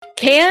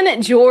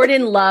Can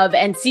Jordan Love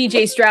and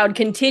CJ Stroud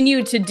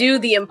continue to do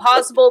the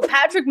impossible?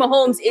 Patrick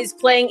Mahomes is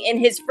playing in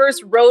his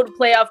first road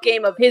playoff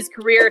game of his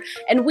career,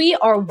 and we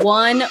are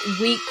 1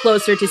 week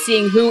closer to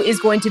seeing who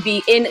is going to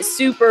be in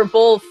Super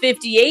Bowl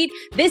 58.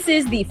 This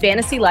is the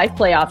Fantasy Life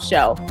Playoff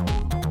Show.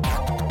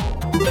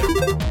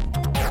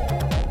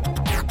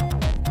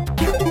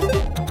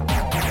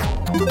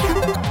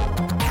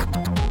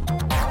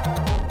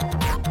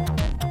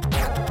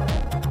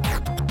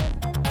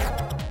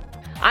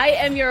 I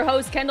am your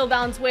host, Kendall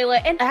Valenzuela,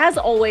 and as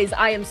always,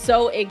 I am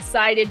so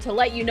excited to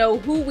let you know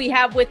who we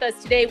have with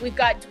us today. We've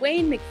got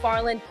Dwayne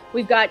McFarland,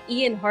 we've got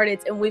Ian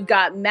Hartitz, and we've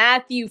got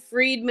Matthew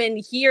Friedman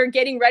here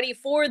getting ready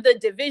for the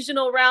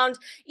divisional round.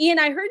 Ian,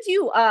 I heard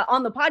you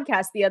on the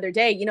podcast the other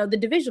day. You know, the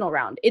divisional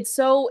round, it's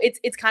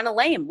kind of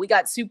lame. We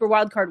got Super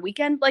Wildcard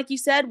Weekend, like you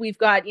said. We've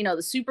got,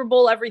 the Super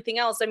Bowl, everything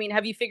else. I mean,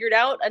 have you figured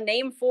out a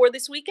name for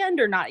this weekend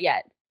or not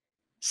yet?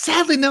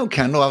 Sadly, no,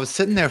 Kendall. I was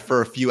sitting there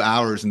for a few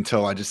hours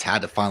until I just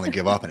had to finally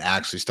give up and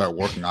actually start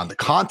working on the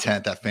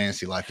content that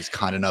Fantasy Life is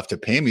kind enough to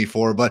pay me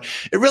for. But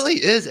it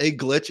really is a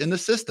glitch in the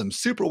system.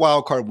 Super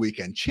Wildcard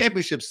Weekend,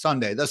 Championship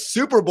Sunday, the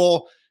Super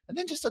Bowl, and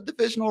then just a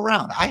divisional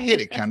round. I hate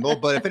it, Kendall.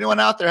 But if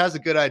anyone out there has a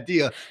good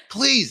idea,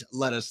 please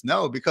let us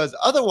know, because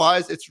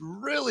otherwise it's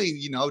really,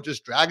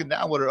 just dragging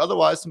down what are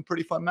otherwise some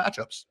pretty fun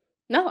matchups.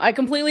 No, I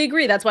completely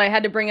agree. That's why I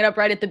had to bring it up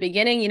right at the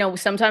beginning.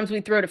 Sometimes we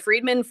throw to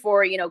Friedman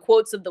for,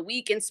 quotes of the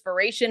week,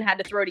 inspiration, had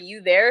to throw to you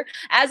there.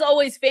 As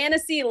always,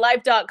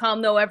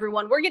 fantasylife.com, though,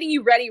 everyone. We're getting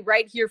you ready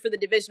right here for the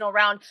divisional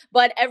round,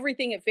 but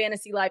everything at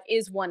Fantasy Life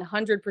is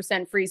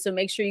 100% free. So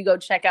make sure you go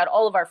check out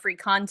all of our free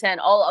content,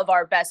 all of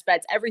our best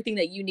bets, everything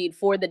that you need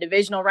for the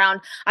divisional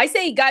round. I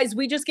say, guys,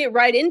 we just get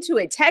right into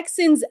it.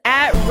 Texans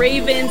at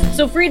Ravens.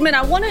 So Friedman,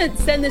 I want to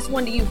send this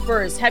one to you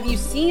first. Have you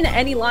seen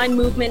any line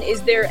movement?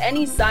 Is there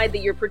any side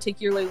that you're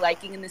particularly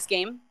liking in this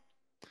game?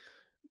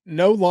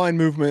 No line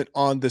movement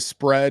on the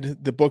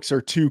spread. The books are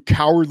too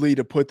cowardly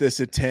to put this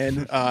at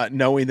 10,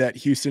 knowing that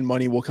Houston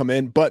money will come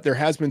in, but there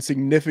has been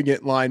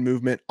significant line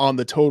movement on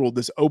the total.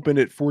 This opened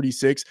at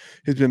 46,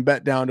 has been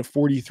bet down to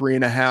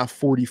 43.5,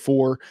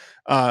 44,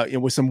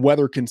 and with some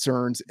weather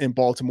concerns in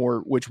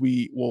Baltimore, which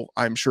we will,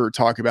 I'm sure,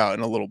 talk about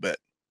in a little bit.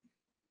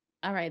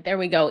 All right, there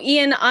we go.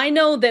 Ian, I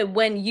know that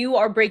when you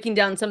are breaking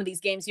down some of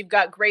these games, you've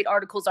got great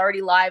articles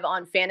already live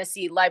on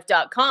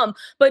fantasylife.com,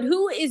 but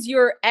who is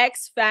your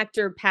X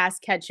factor pass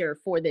catcher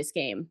for this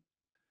game?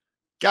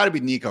 Got to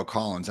be Nico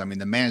Collins. I mean,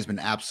 the man has been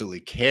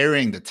absolutely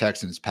carrying the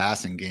Texans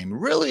passing game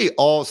really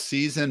all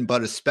season,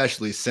 but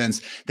especially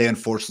since they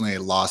unfortunately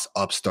lost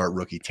upstart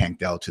rookie Tank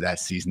Dell to that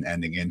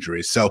season-ending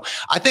injury. So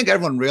I think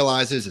everyone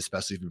realizes,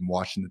 especially if you've been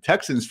watching the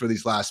Texans for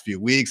these last few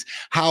weeks,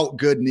 how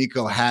good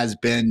Nico has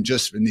been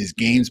just in these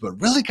games. But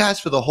really, guys,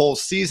 for the whole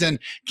season,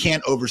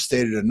 can't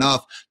overstate it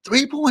enough.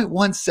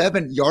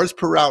 3.17 yards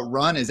per route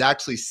run is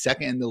actually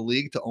second in the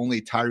league to only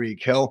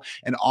Tyreek Hill.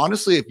 And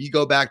honestly, if you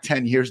go back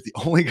 10 years, the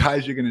only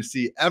guys you're going to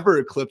see ever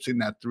eclipsing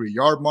that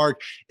 3-yard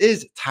mark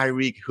is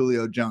Tyreek,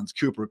 Julio Jones,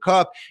 Cooper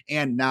Kupp,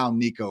 and now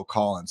Nico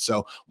Collins.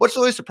 So what's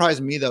really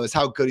surprised me, though, is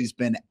how good he's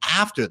been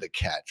after the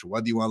catch.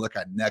 Whether you want to look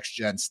at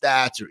next-gen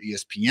stats or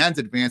ESPN's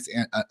advanced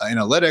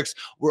analytics,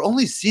 we're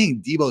only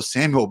seeing Deebo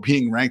Samuel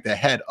being ranked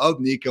ahead of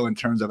Nico in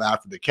terms of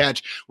after the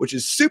catch, which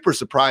is super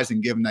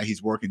surprising given that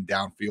he's working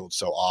downfield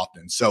so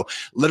often. So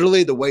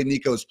literally the way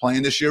Nico is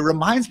playing this year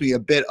reminds me a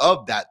bit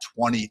of that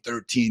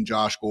 2013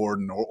 Josh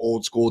Gordon or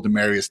old school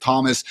Demaryius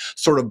Thomas,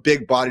 sort of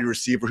big body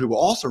receiver who will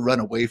also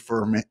run away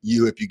from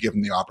you if you give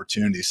him the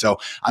opportunity. So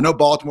I know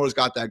Baltimore's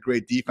got that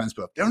great defense,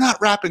 but if they're not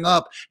wrapping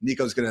up,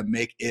 Nico's going to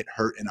make it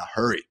hurt in a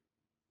hurry.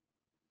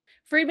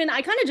 Friedman,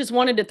 I kind of just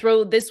wanted to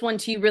throw this one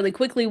to you really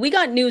quickly. We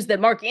got news that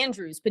Mark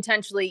Andrews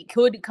potentially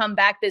could come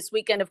back this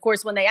weekend. Of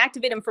course, when they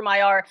activate him from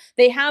IR,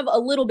 they have a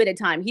little bit of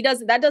time.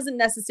 That doesn't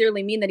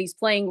necessarily mean that he's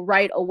playing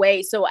right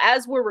away. So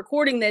as we're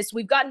recording this,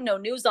 we've gotten no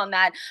news on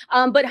that.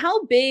 But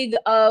how big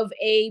of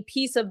a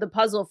piece of the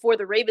puzzle for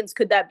the Ravens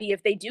could that be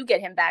if they do get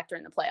him back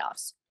during the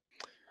playoffs?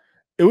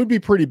 It would be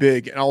pretty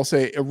big. And I'll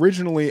say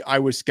originally I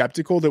was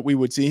skeptical that we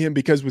would see him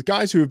because with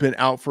guys who have been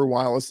out for a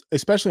while,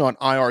 especially on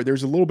IR,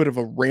 there's a little bit of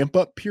a ramp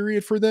up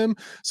period for them.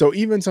 So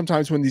even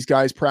sometimes when these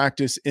guys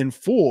practice in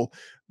full,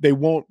 they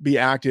won't be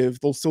active.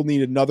 They'll still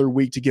need another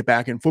week to get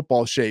back in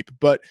football shape.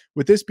 But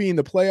with this being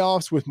the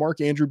playoffs, with Mark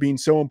Andrews being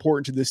so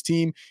important to this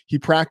team, he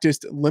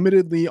practiced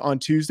limitedly on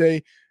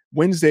Tuesday.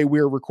 Wednesday, we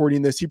are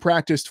recording this. He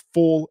practiced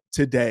full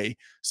today.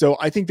 So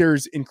I think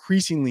there's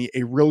increasingly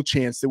a real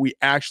chance that we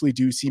actually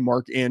do see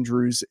Mark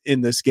Andrews in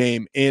this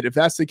game. And if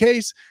that's the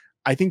case,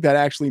 I think that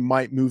actually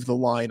might move the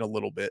line a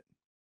little bit.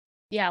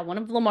 Yeah, one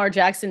of Lamar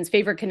Jackson's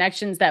favorite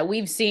connections that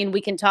we've seen. We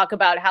can talk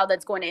about how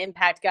that's going to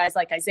impact guys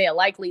like Isaiah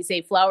Likely,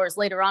 Zay Flowers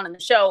later on in the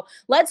show.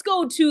 Let's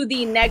go to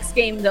the next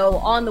game, though,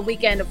 on the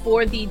weekend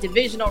for the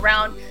divisional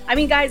round. I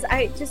mean, guys,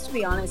 just to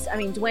be honest,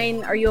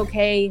 Dwayne, are you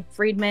okay?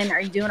 Friedman, are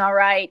you doing all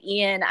right?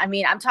 Ian,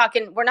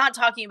 we're not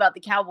talking about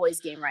the Cowboys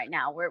game right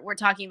now. We're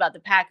talking about the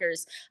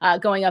Packers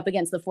going up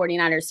against the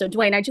 49ers. So,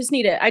 Dwayne, I just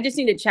need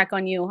to check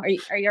on you. Are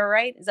you all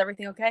right? Is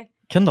everything okay?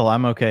 Kendall,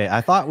 I'm okay.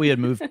 I thought we had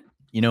moved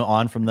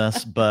on from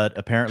this, but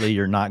apparently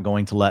you're not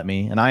going to let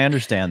me, and I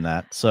understand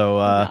that. So,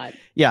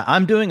 yeah,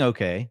 I'm doing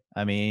okay.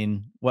 I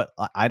mean,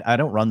 I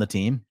don't run the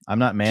team. I'm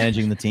not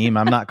managing the team.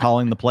 I'm not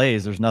calling the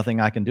plays. There's nothing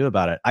I can do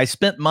about it. I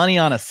spent money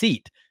on a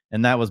seat,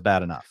 and that was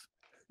bad enough.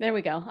 There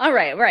we go. All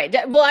right. Right.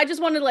 Well, I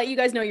just wanted to let you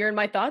guys know you're in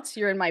my thoughts.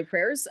 You're in my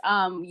prayers.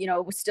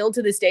 Still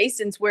to this day,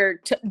 since we're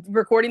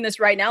recording this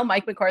right now,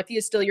 Mike McCarthy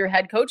is still your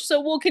head coach.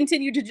 So we'll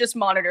continue to just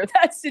monitor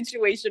that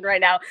situation right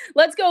now.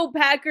 Let's go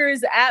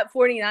Packers at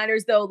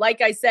 49ers, though.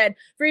 Like I said,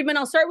 Friedman,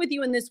 I'll start with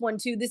you in this one,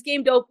 too. This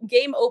game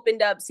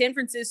opened up San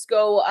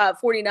Francisco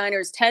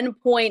 49ers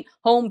 10-point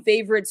home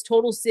favorites,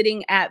 total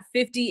sitting at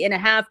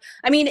 50.5.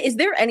 I mean, is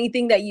there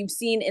anything that you've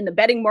seen in the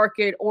betting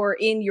market or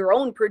in your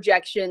own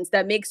projections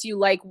that makes you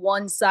like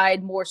one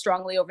side more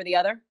strongly over the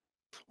other?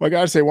 Well, I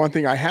got to say, one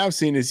thing I have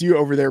seen is you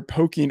over there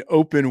poking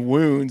open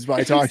wounds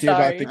by talking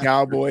about the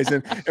Cowboys.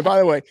 And by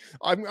the way,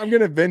 I'm going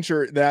to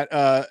venture that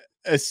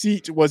a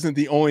seat wasn't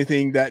the only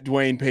thing that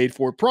Dwayne paid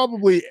for.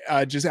 Probably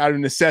just out of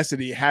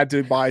necessity, had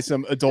to buy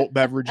some adult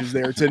beverages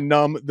there to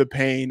numb the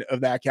pain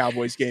of that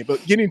Cowboys game.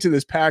 But getting to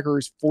this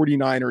Packers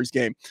 49ers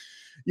game,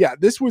 yeah,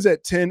 this was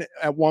at 10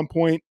 at one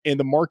point, and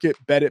the market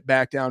bet it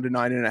back down to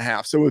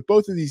 9.5. So with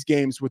both of these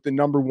games, with the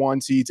number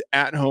one seeds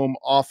at home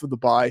off of the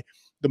bye,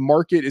 the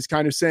market is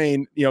kind of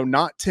saying,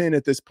 not 10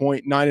 at this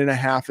point,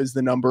 9.5 is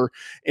the number.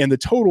 And the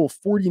total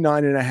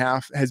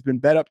 49.5 has been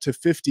bet up to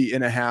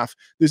 50.5.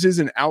 This is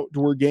an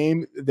outdoor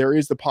game. There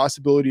is the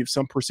possibility of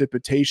some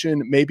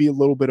precipitation, maybe a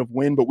little bit of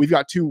wind, but we've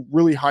got two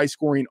really high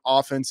scoring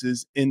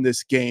offenses in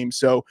this game.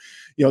 So,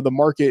 the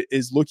market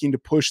is looking to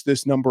push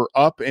this number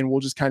up, and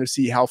we'll just kind of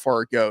see how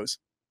far it goes.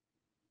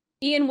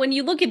 Ian, when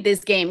you look at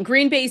this game,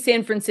 Green Bay,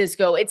 San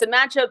Francisco, it's a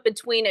matchup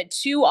between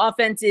two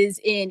offenses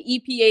in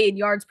EPA and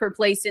yards per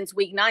play since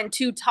week 9,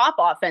 two top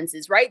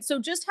offenses, right? So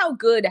just how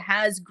good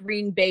has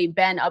Green Bay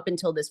been up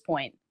until this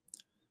point?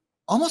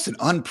 Almost an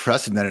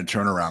unprecedented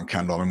turnaround,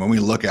 Kendall. I mean, when we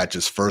look at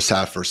just first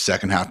half or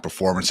second half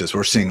performances,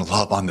 we're seeing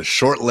Love on the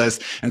short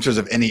list in terms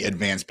of any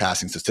advanced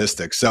passing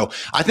statistics. So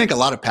I think a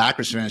lot of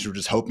Packers fans were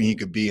just hoping he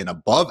could be an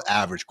above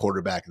average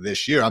quarterback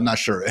this year. I'm not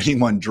sure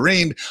anyone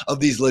dreamed of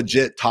these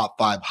legit top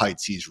 5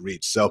 heights he's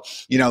reached. So,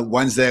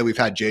 Wednesday we've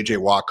had JJ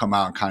Watt come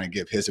out and kind of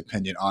give his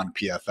opinion on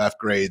PFF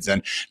grades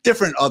and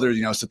different other,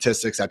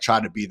 statistics that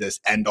try to be this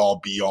end all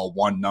be all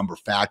one number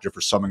factor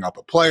for summing up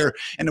a player.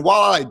 And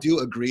while I do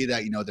agree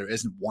that, there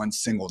isn't one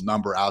single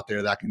number out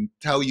there that can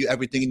tell you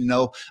everything you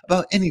know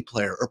about any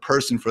player or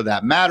person for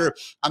that matter.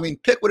 I mean,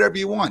 pick whatever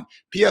you want.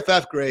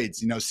 PFF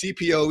grades,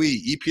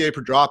 CPOE, EPA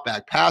per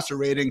dropback, passer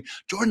rating.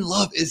 Jordan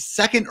Love is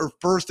second or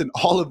first in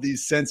all of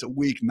these since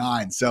week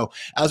 9. So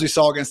as we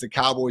saw against the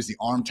Cowboys, the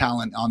arm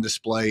talent on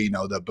display,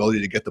 the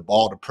ability to get the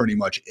ball to pretty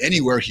much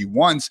anywhere he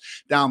wants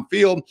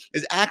downfield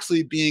is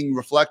actually being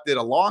reflected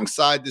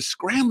alongside the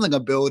scrambling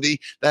ability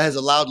that has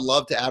allowed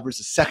Love to average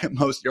the second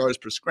most yards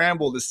per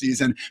scramble this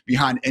season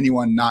behind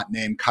anyone not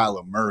named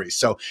Kyler Murray.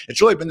 So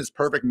it's really been this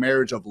perfect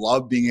marriage of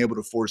Love being able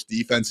to force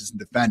defenses and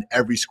defend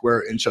every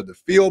square inch of the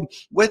field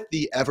with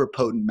the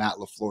ever-potent Matt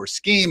LaFleur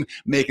scheme,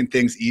 making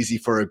things easy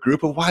for a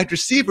group of wide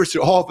receivers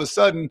who all of a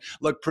sudden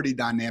look pretty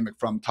dynamic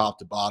from top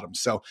to bottom.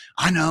 So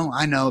I know,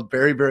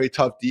 very, very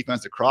tough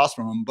defense across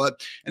from him.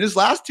 But in his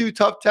last 2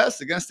 tough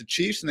tests against the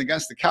Chiefs and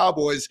against the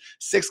Cowboys,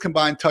 6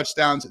 combined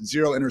touchdowns,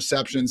 0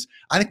 interceptions.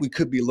 I think we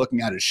could be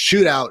looking at a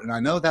shootout. And I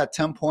know that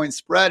 10-point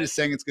spread is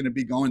saying it's going to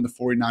be going in the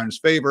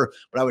 49ers' favor,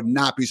 but I would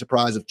not be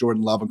surprised if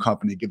Jordan Love and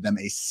company give them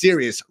a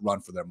serious run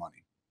for their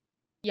money.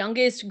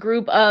 Youngest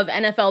group of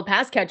NFL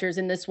pass catchers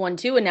in this one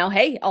too. And now,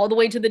 hey, all the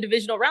way to the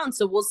divisional round.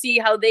 So we'll see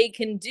how they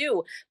can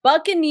do.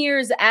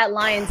 Buccaneers at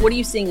Lions. What are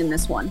you seeing in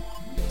this one?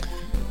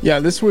 Yeah,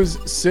 this was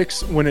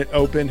 6 when it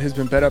opened, has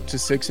been bet up to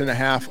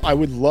 6.5. I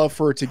would love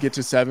for it to get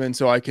to 7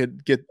 so I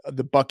could get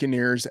the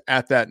Buccaneers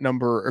at that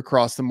number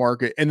across the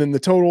market. And then the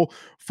total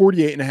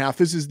 48.5.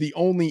 This is the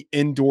only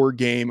indoor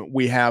game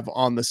we have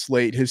on the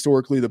slate.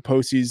 Historically, the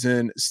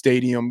postseason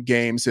stadium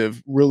games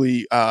have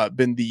really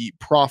been the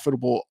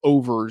profitable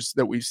overs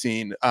that we've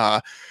seen.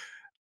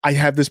 I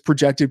have this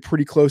projected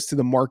pretty close to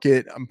the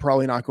market. I'm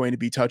probably not going to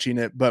be touching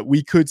it, but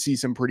we could see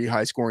some pretty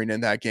high scoring in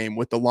that game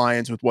with the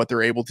Lions, with what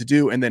they're able to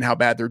do, and then how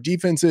bad their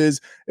defense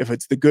is. If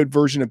it's the good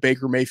version of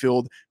Baker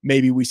Mayfield,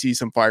 maybe we see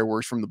some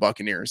fireworks from the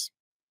Buccaneers.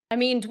 I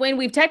mean, Dwayne,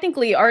 we've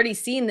technically already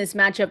seen this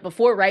matchup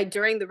before, right?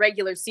 During the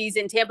regular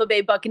season, Tampa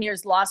Bay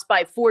Buccaneers lost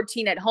by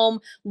 14 at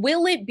home.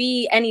 Will it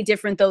be any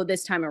different, though,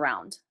 this time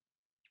around?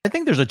 I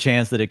think there's a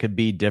chance that it could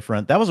be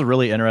different. That was a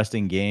really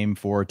interesting game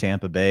for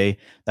Tampa Bay.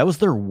 That was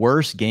their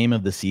worst game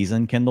of the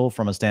season, Kendall,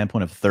 from a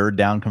standpoint of third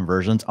down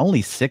conversions,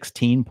 only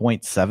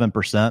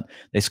 16.7%.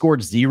 They scored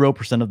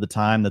 0% of the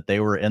time that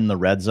they were in the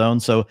red zone.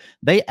 So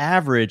they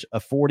average a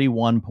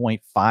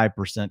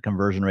 41.5%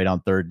 conversion rate on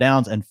third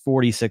downs and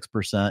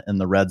 46% in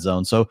the red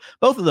zone. So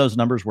both of those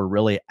numbers were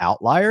really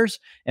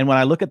outliers. And when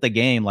I look at the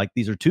game, like,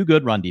 these are two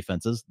good run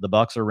defenses. The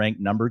Bucs are ranked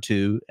number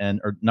 2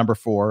 or number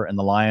 4, and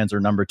the Lions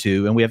are number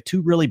 2. And we have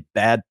two really really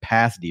bad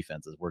pass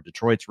defenses, where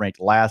Detroit's ranked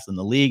last in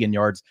the league in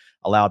yards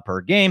allowed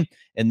per game.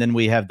 And then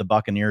we have the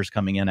Buccaneers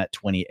coming in at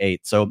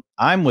 28. So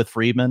I'm with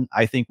Friedman.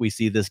 I think we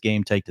see this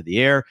game take to the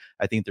air.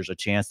 I think there's a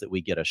chance that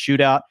we get a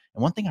shootout.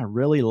 And one thing I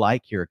really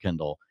like here,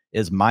 Kendall,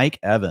 is Mike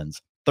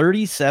Evans.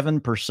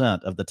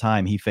 37% of the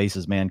time he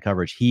faces man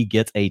coverage, he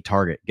gets a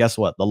target. Guess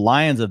what? The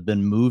Lions have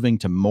been moving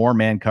to more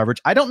man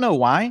coverage. I don't know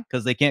why,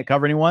 because they can't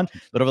cover anyone,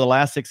 but over the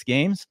last 6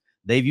 games,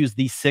 they've used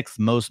the 6th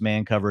most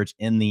man coverage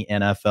in the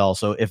NFL.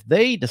 So if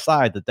they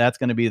decide that that's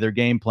going to be their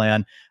game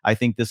plan, I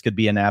think this could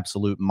be an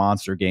absolute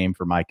monster game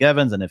for Mike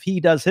Evans. And if he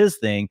does his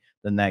thing,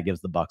 then that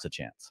gives the Bucs a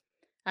chance.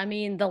 I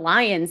mean, the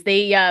Lions,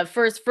 they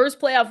first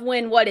playoff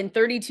win, in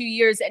 32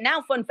 years. And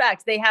now, fun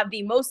fact, they have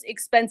the most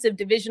expensive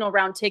divisional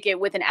round ticket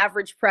with an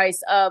average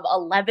price of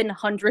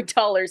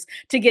 $1,100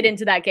 to get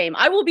into that game.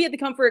 I will be at the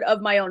comfort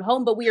of my own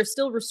home, but we are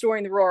still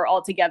restoring the roar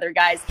altogether,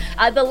 guys.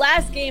 The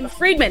last game,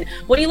 Friedman,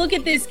 when you look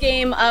at this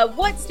game,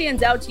 what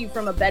stands out to you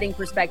from a betting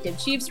perspective?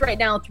 Chiefs right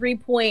now,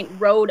 3-point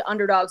road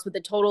underdogs with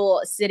the total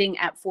sitting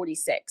at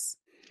 46.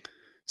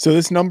 So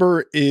this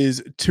number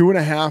is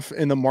 2.5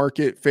 in the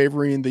market,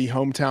 favoring the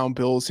hometown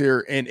Bills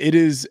here. And it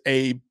is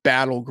a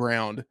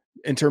battleground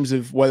in terms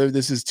of whether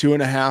this is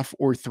 2.5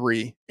 or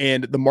 3.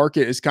 And the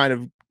market is kind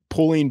of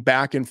pulling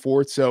back and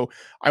forth. So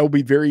I will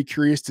be very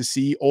curious to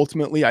see.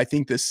 Ultimately, I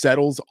think this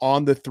settles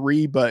on the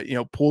 3, but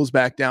pulls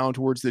back down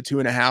towards the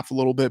 2.5 a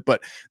little bit.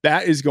 But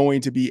that is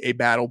going to be a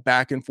battle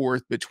back and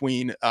forth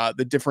between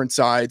the different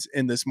sides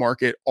in this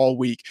market all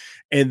week.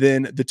 And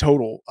then the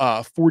total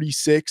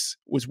 46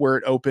 was where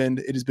it opened.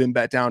 It has been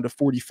bet down to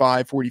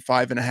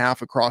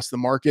 45.5 across the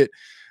market.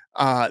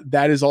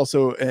 That is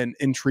also an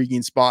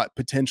intriguing spot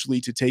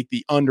potentially to take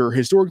the under.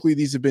 Historically,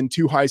 these have been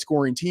 2 high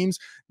scoring teams,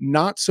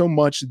 not so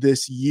much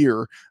this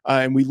year.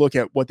 And we look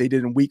at what they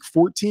did in week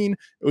 14,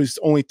 it was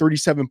only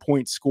 37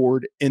 points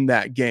scored in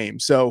that game.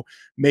 So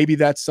maybe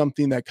that's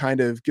something that kind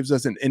of gives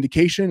us an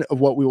indication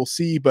of what we will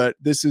see. But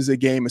this is a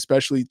game,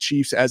 especially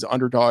Chiefs as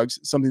underdogs,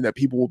 something that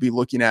people will be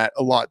looking at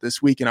a lot this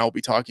week. And I'll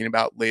be talking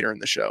about later in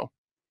the show.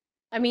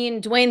 I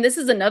mean, Dwayne, this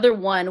is another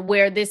one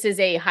where this is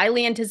a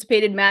highly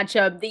anticipated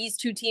matchup. These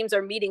two teams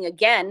are meeting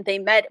again. They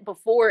met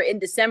before in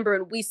December,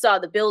 and we saw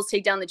the Bills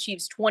take down the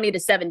Chiefs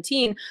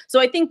 20-17. So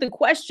I think the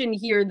question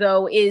here,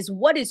 though, is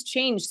what has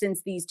changed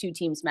since these two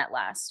teams met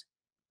last?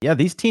 Yeah,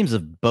 these teams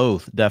have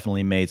both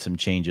definitely made some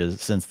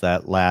changes since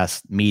that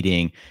last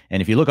meeting.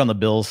 And if you look on the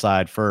Bills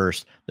side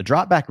first, the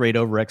drop back rate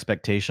over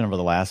expectation over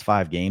the last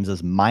 5 games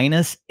is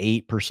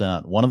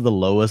 -8%, one of the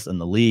lowest in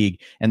the league.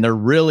 And they're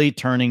really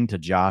turning to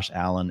Josh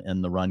Allen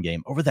in the run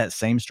game. Over that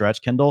same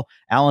stretch, Kendall,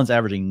 Allen's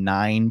averaging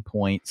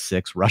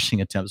 9.6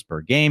 rushing attempts per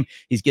game.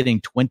 He's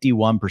getting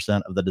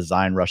 21% of the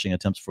design rushing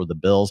attempts for the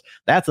Bills.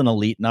 That's an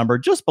elite number,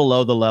 just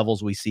below the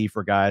levels we see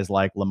for guys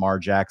like Lamar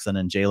Jackson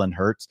and Jalen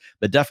Hurts,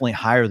 but definitely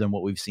higher than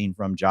what we've seen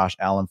from Josh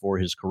Allen for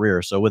his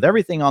career. So with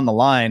everything on the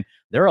line,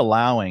 they're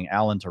allowing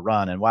Allen to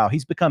run. And wow,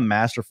 he's become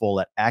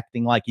masterful at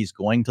acting like he's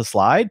going to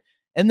slide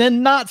and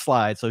then not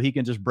slide, so he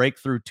can just break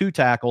through 2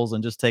 tackles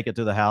and just take it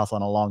to the house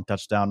on a long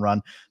touchdown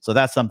run. So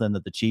that's something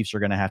that the Chiefs are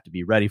going to have to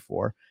be ready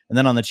for. And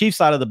then on the Chiefs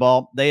side of the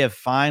ball, they have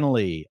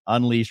finally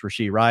unleashed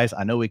Rashee Rice.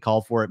 I know we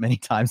called for it many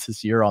times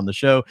this year on the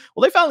show.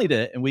 Well, they finally did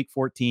it in week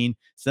 14.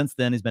 Since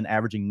then, he's been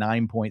averaging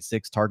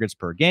 9.6 targets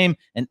per game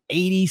and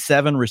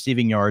 87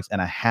 receiving yards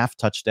and a half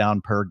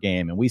touchdown per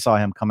game. And we saw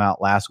him come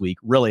out last week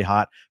really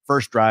hot.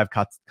 First drive,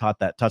 caught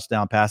that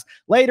touchdown pass.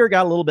 Later,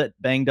 got a little bit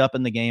banged up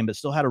in the game, but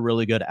still had a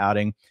really good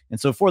outing. And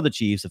so for the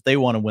Chiefs, if they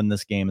want to win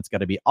this game, it's got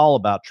to be all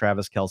about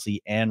Travis Kelce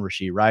and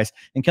Rashee Rice.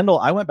 And Kendall,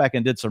 I went back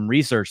and did some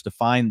research to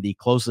find the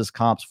closest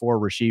comps for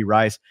Rashee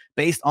Rice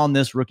based on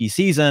this rookie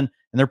season,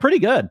 and they're pretty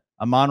good.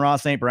 Amon-Ra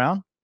St.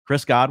 Brown,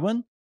 Chris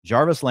Godwin,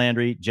 Jarvis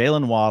Landry,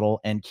 Jalen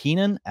Waddle, and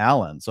Keenan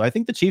Allen. So I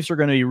think the Chiefs are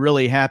going to be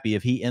really happy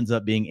if he ends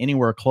up being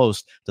anywhere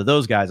close to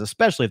those guys,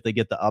 especially if they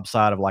get the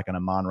upside of like an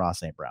Amon-Ra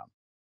St. Brown.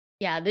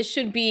 Yeah, this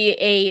should be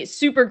a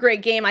super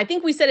great game. I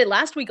think we said it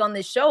last week on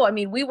this show. I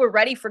mean, we were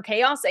ready for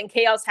chaos, and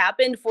chaos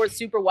happened for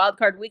Super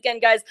Wildcard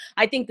Weekend, guys.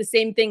 I think the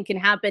same thing can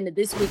happen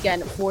this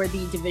weekend for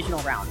the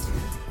divisional round.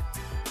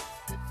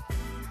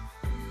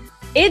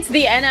 It's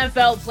the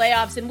NFL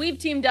playoffs, and we've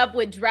teamed up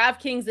with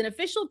DraftKings, an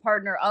official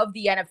partner of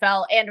the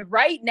NFL. And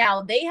right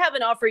now, they have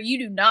an offer you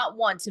do not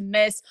want to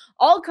miss.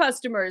 All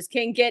customers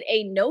can get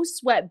a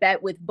no-sweat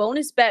bet with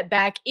bonus bet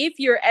back if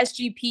your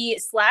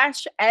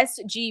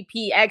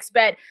SGP/SGPX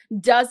bet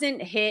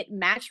doesn't hit.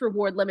 Match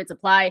reward limits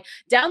apply.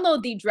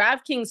 Download the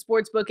DraftKings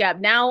Sportsbook app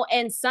now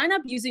and sign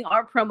up using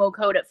our promo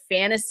code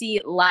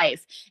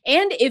FANTASYLIFE.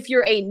 And if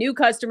you're a new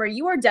customer,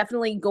 you are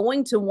definitely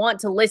going to want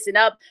to listen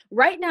up.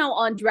 Right now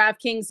on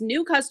DraftKings, new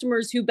new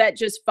customers who bet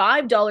just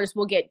 $5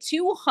 will get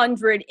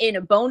 $200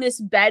 in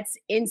bonus bets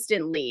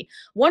instantly.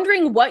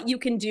 Wondering what you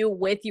can do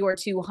with your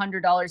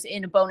 $200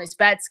 in bonus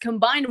bets?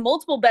 Combine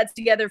multiple bets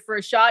together for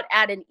a shot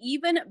at an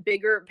even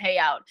bigger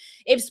payout.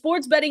 If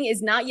sports betting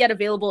is not yet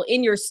available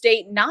in your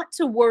state, not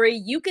to worry.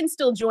 You can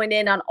still join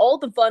in on all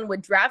the fun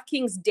with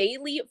DraftKings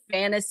Daily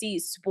Fantasy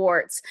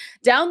Sports.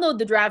 Download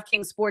the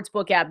DraftKings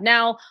Sportsbook app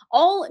now.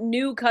 All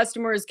new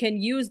customers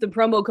can use the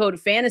promo code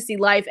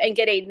FANTASYLIFE and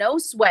get a no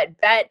sweat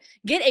bet.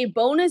 Get a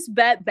bonus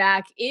bet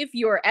back if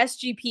your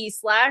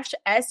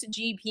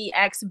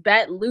SGP/SGPX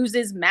bet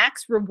loses.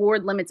 Max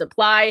reward limits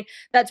apply.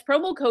 That's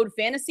promo code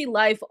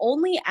FANTASYLIFE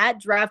only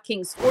at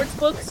DraftKings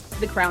Sportsbooks.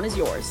 The crown is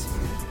yours.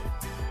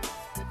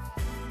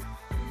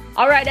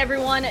 All right,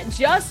 everyone,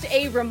 just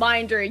a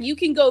reminder, you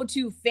can go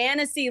to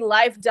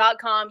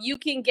fantasylife.com. You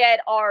can get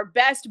our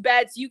best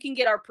bets, you can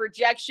get our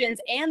projections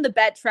and the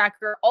bet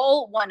tracker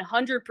all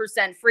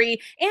 100% free.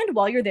 And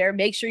while you're there,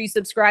 make sure you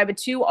subscribe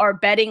to our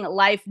Betting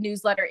Life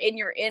newsletter in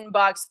your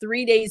inbox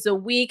 3 days a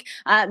week.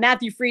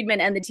 Matthew Friedman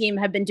and the team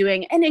have been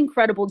doing an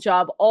incredible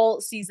job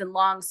all season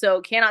long.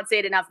 So cannot say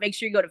it enough. Make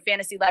sure you go to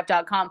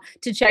fantasylife.com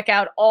to check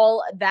out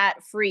all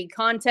that free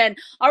content.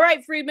 All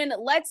right, Friedman,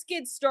 let's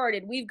get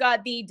started. We've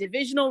got the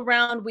divisional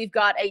round. We've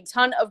got a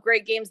ton of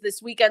great games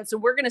this weekend. So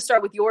we're going to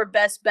start with your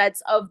best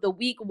bets of the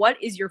week. What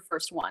is your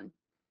first one?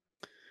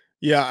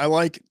 Yeah, I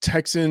like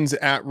Texans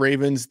at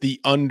Ravens, the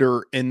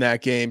under in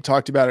that game.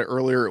 Talked about it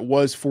earlier. It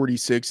was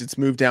 46. It's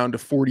moved down to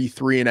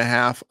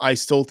 43.5. I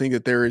still think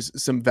that there is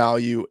some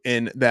value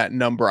in that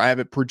number. I have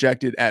it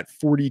projected at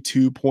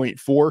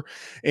 42.4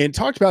 and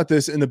talked about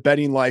this in the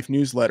Betting Life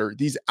newsletter.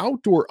 These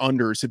outdoor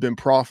unders have been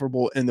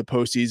profitable in the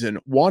postseason.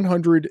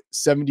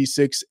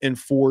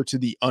 176-4 to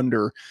the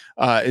under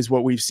is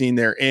what we've seen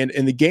there. And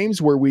in the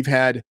games where we've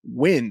had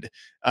wind,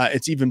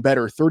 it's even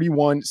better,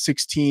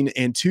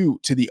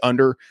 31-16-2 to the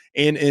under.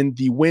 And in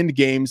the wind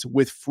games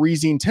with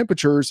freezing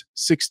temperatures,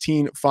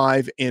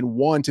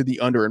 16-5-1 to the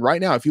under. And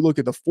right now, if you look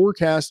at the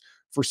forecast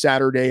for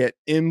Saturday at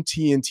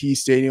MT&T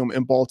Stadium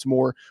in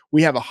Baltimore,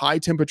 we have a high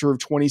temperature of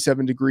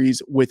 27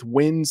 degrees with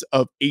winds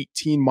of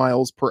 18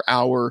 miles per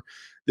hour.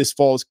 This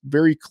falls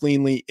very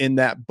cleanly in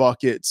that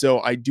bucket. So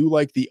I do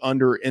like the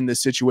under in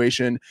this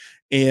situation.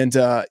 And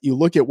you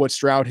look at what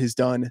Stroud has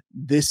done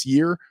this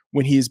year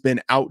when he has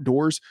been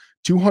outdoors,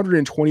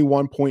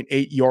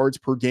 221.8 yards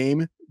per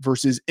game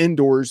versus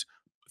indoors,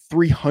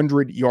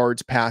 300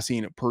 yards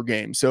passing per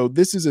game. So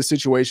this is a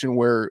situation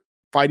where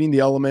fighting the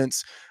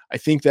elements, I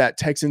think that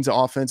Texans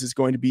offense is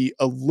going to be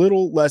a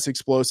little less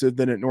explosive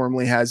than it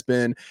normally has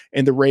been.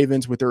 And the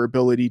Ravens, with their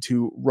ability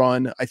to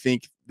run, I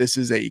think this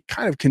is a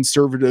kind of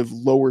conservative,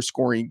 lower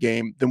scoring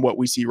game than what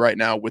we see right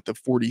now with the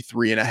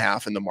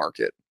 43.5 in the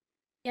market.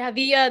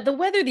 Yeah, the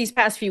weather these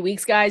past few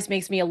weeks, guys,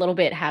 makes me a little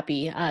bit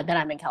happy that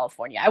I'm in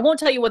California. I won't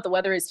tell you what the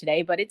weather is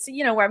today, but it's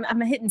where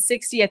I'm hitting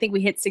 60. I think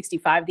we hit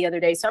 65 the other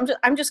day, so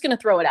I'm just gonna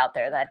throw it out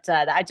there that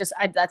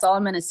that's all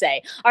I'm gonna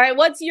say. All right,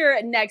 what's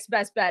your next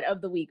best bet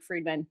of the week,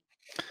 Friedman?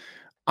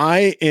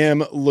 I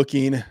am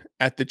looking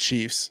at the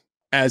Chiefs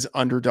as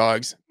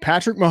underdogs.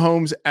 Patrick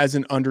Mahomes as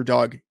an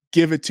underdog.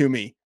 Give it to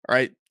me. All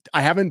right.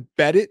 I haven't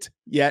bet it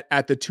yet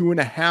at the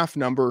 2.5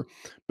 number,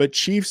 but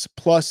Chiefs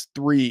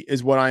 +3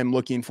 is what I'm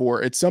looking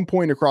for. At some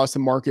point across the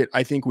market,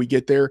 I think we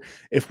get there.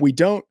 If we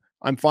don't,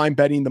 I'm fine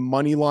betting the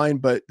money line,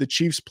 but the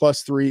Chiefs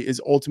 +3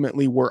 is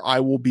ultimately where I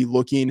will be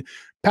looking.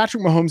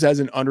 Patrick Mahomes as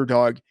an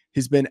underdog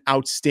has been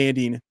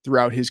outstanding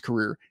throughout his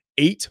career.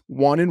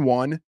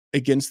 8-1-1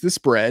 against the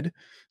spread,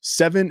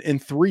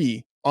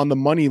 7-3 on the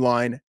money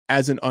line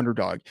as an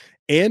underdog.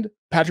 And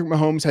Patrick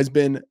Mahomes has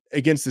been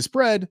against the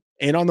spread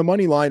and on the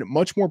money line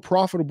much more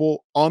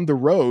profitable on the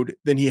road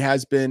than he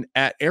has been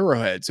at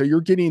Arrowhead. So you're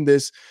getting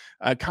this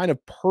kind of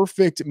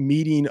perfect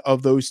meeting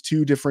of those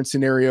two different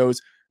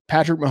scenarios.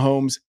 Patrick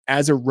Mahomes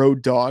as a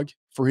road dog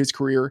for his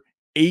career,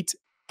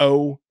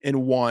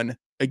 8-0-1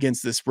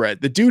 against the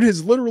spread. The dude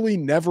has literally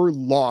never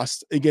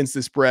lost against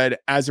the spread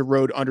as a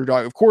road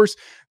underdog. Of course,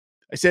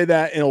 I say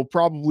that and it'll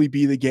probably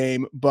be the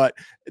game, but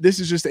this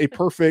is just a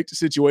perfect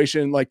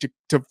situation. Like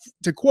to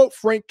quote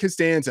Frank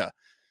Costanza,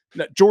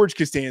 George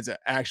Costanza,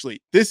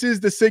 actually, this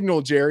is the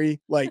signal,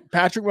 Jerry. Like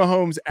Patrick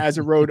Mahomes as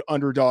a road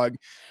underdog,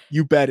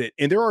 you bet it.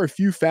 And there are a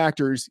few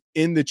factors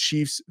in the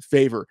Chiefs'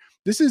 favor.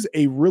 This is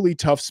a really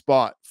tough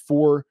spot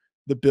for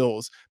the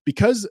Bills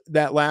because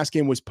that last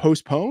game was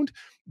postponed.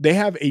 They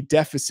have a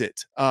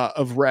deficit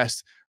of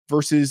rest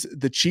versus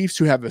the Chiefs,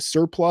 who have a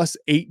surplus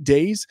 8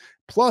 days.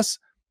 Plus,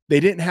 they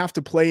didn't have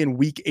to play in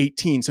week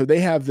 18. So they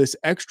have this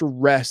extra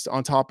rest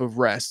on top of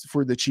rest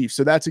for the Chiefs.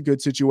 So that's a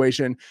good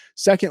situation.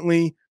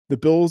 Secondly, the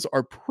Bills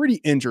are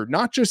pretty injured,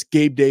 not just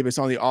Gabe Davis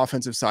on the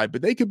offensive side,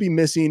 but they could be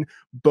missing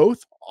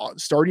both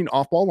starting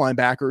off-ball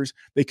linebackers.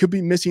 They could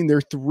be missing their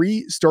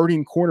 3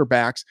 starting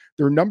cornerbacks,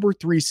 their number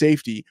 3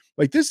 safety.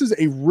 Like, this is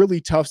a really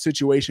tough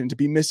situation to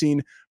be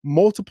missing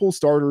multiple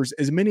starters,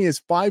 as many as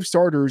 5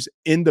 starters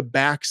in the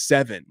back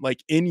 7,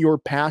 like in your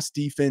pass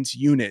defense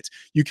unit.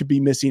 You could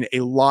be missing a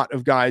lot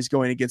of guys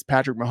going against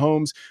Patrick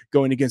Mahomes,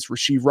 going against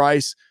Rashee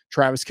Rice,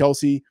 Travis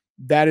Kelce.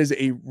 that is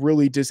a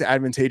really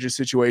disadvantageous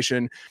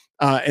situation.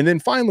 And then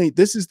finally,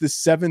 this is the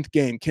 7th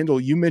game. Kendall,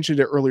 you mentioned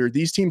it earlier.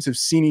 These teams have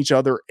seen each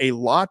other a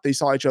lot. They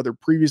saw each other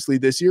previously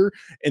this year.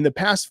 In the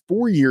past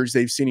 4 years,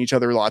 they've seen each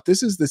other a lot.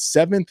 This is the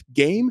 7th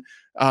game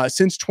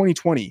since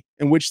 2020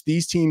 in which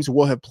these teams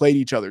will have played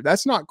each other.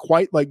 That's not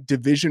quite like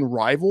division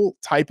rival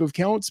type of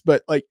counts,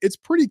 but like it's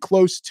pretty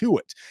close to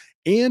it.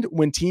 And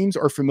when teams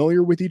are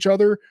familiar with each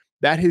other,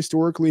 that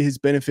historically has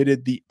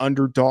benefited the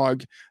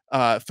underdog.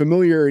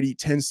 Familiarity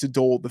tends to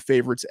dull the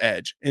favorite's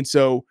edge. And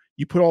so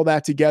you put all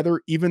that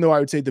together, even though I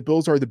would say the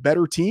Bills are the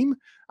better team,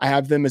 I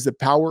have them as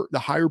the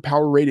higher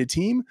power rated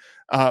team.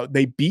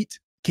 They beat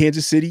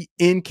Kansas City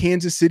in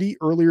Kansas City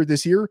earlier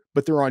this year,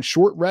 but they're on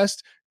short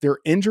rest. They're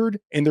injured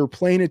and they're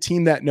playing a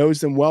team that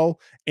knows them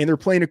well. And they're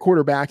playing a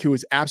quarterback who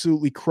is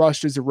absolutely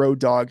crushed as a road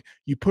dog.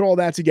 You put all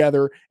that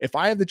together. If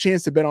I have the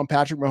chance to bet on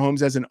Patrick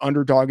Mahomes as an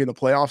underdog in the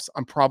playoffs,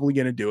 I'm probably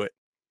going to do it.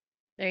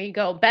 There you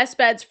go. Best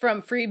bets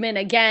from Friedman.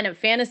 Again,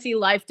 at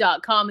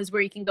fantasylife.com is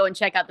where you can go and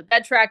check out the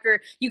bet tracker.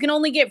 You can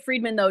only get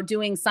Friedman, though,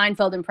 doing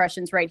Seinfeld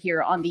impressions right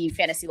here on the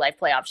Fantasy Life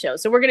Playoff Show.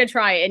 So we're going to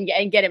try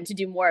and get him to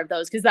do more of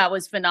those because that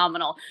was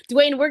phenomenal.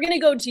 Dwayne, we're going to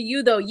go to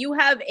you, though. You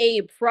have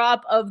a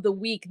prop of the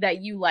week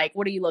that you like.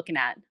 What are you looking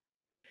at?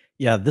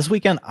 Yeah, this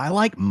weekend, I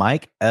like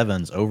Mike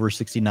Evans over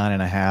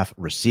 69.5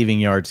 receiving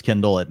yards,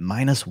 Kendall at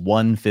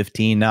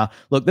 -115. Now,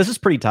 look, this is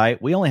pretty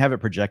tight. We only have it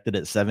projected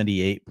at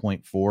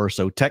 78.4.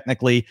 So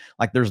technically,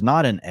 like there's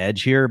not an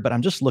edge here, but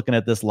I'm just looking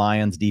at this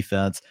Lions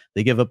defense.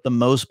 They give up the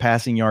most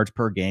passing yards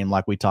per game,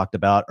 like we talked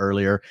about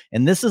earlier.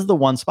 And this is the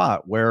one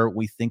spot where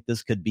we think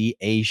this could be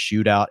a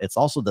shootout. It's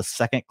also the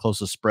second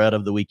closest spread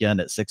of the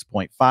weekend at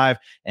 6.5,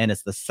 and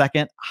it's the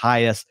second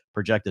highest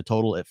projected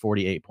total at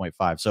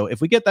 48.5. So if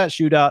we get that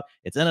shootout,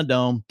 it's in a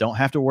dome. Don't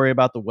have to worry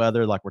about the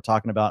weather like we're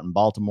talking about in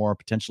Baltimore,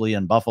 potentially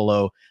in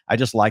Buffalo. I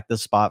just like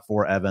this spot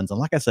for Evans. And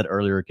like I said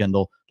earlier,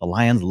 Kendall, the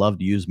Lions love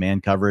to use man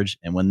coverage.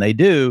 And when they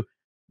do,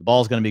 the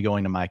ball's going to be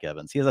going to Mike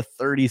Evans. He has a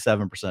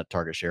 37%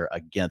 target share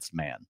against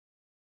man.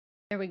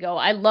 There we go.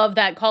 I love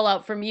that call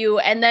out from you.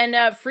 And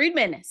then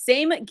Friedman,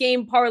 same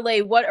game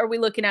parlay. What are we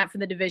looking at for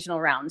the divisional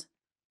round?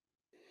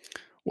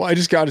 Well, I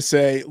just got to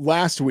say,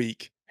 last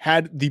week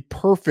had the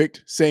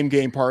perfect same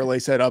game parlay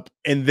set up.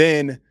 And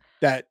then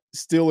that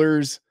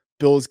Steelers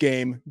Bills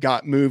game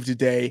got moved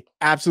today,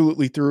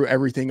 absolutely threw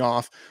everything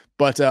off.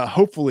 But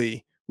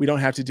hopefully we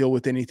don't have to deal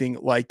with anything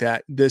like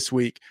that this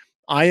week.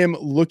 I am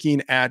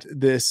looking at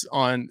this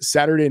on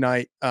Saturday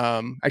night.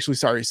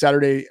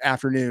 Saturday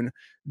afternoon,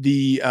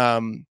 the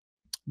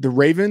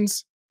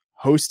Ravens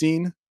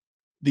hosting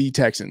the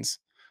Texans.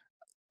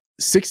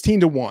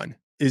 16-1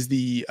 is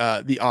the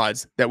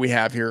odds that we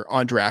have here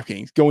on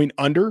DraftKings. Going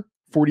under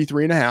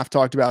 43.5.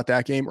 Talked about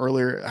that game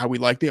earlier, how we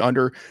like the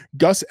under.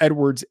 Gus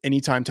Edwards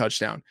anytime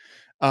touchdown.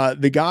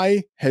 The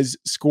guy has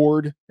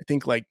scored, I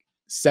think, like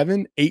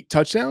 7-8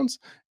 touchdowns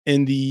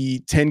in the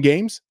 10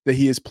 games that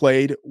he has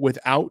played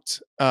without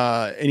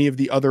any of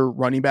the other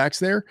running backs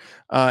there.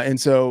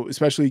 And so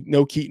especially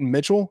no Keaton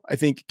Mitchell, I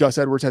think Gus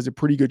Edwards has a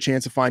pretty good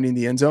chance of finding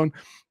the end zone.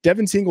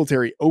 Devin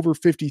Singletary over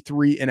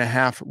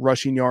 53.5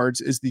 rushing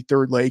yards is the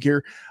third leg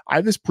here. I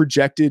have this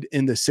projected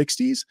in the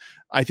 60s.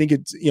 I think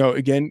it's,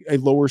 again, a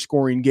lower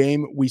scoring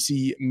game. We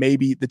see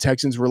maybe the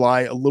Texans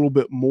rely a little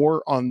bit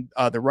more on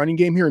the running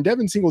game here. And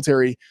Devin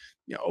Singletary,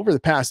 over the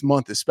past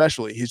month,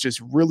 especially, he's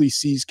just really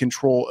seized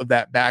control of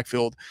that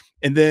backfield.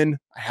 And then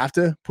I have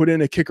to put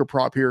in a kicker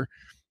prop here.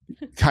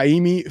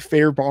 Kaimi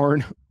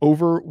Fairbairn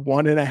over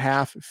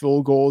 1.5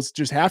 field goals.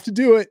 Just have to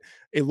do it.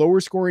 A lower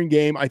scoring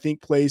game, I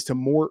think, plays to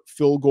more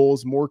field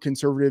goals, more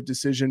conservative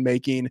decision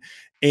making.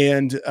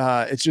 And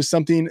it's just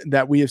something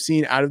that we have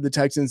seen out of the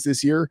Texans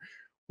this year.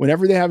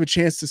 Whenever they have a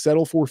chance to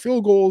settle for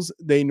field goals,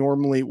 they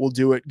normally will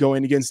do it.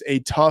 Going against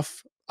a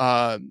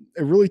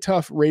really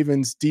tough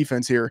Ravens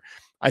defense here,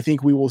 I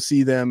think we will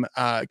see them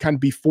kind of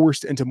be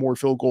forced into more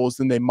field goals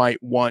than they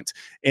might want.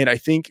 And I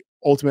think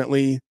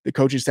ultimately the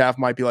coaching staff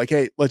might be like,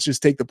 hey, let's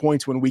just take the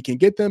points when we can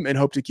get them and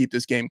hope to keep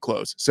this game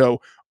close.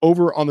 So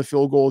over on the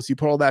field goals, you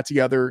put all that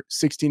together,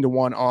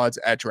 16-1 odds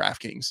at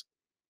DraftKings.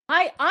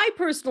 I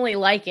personally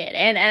like it.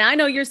 And I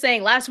know you're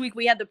saying last week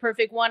we had the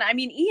perfect one. I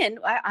mean, Ian,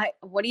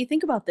 what do you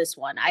think about this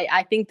one?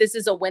 I think this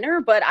is a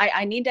winner, but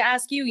I need to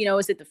ask you,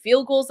 is it the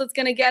field goals that's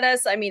going to get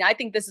us? I mean, I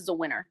think this is a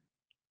winner.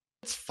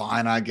 It's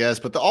fine, I guess.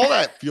 But all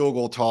that field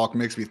goal talk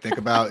makes me think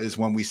about is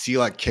when we see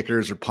like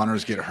kickers or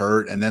punters get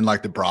hurt, and then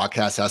like the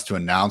broadcast has to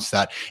announce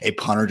that a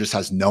punter just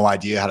has no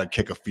idea how to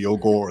kick a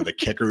field goal, or the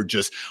kicker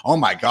just, oh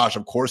my gosh,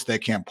 of course they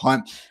can't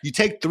punt. You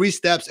take 3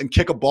 steps and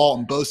kick a ball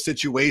in both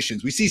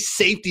situations. We see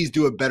safeties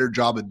do a better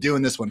job of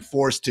doing this when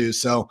forced to.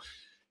 So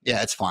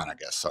yeah, it's fine, I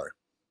guess. Sorry.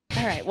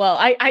 All right. Well,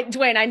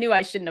 Dwayne, I knew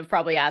I shouldn't have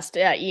probably asked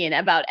Ian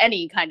about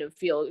any kind of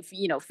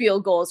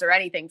field goals or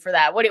anything for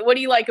that. What do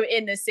you like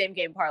in this same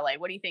game parlay?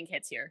 What do you think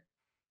hits here?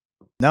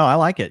 No, I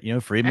like it.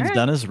 Friedman's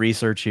done his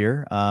research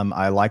here.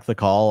 I like the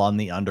call on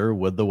the under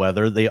with the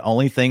weather. The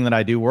only thing that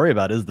I do worry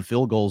about is the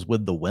field goals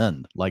with the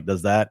wind. Like,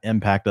 does that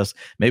impact us?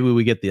 Maybe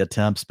we get the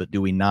attempts, but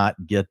do we not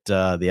get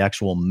the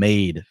actual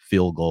made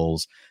field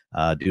goals?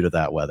 due to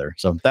that weather.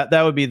 So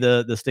that would be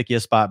the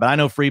stickiest spot. But I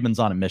know Friedman's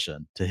on a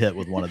mission to hit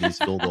with one of these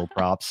field goal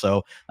props.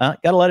 So got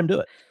to let him do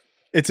it.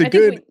 It's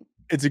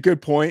a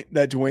good point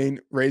that Dwayne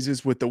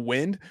raises with the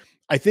wind.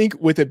 I think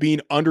with it being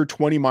under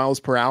 20 miles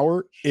per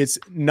hour, it's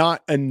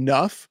not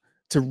enough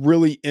to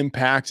really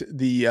impact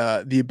the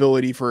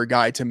ability for a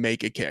guy to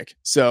make a kick.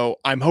 So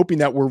I'm hoping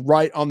that we're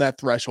right on that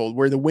threshold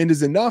where the wind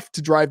is enough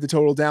to drive the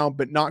total down,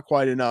 but not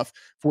quite enough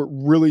for it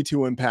really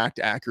to impact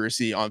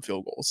accuracy on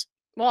field goals.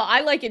 Well,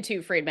 I like it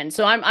too, Friedman.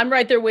 So I'm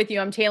right there with you.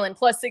 I'm tailing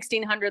plus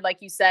 1600, like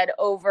you said,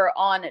 over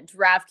on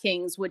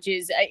DraftKings, which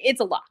is it's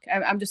a lock.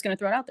 I'm just going to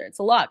throw it out there. It's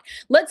a lock.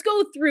 Let's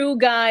go through,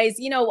 guys.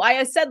 You know,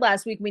 I said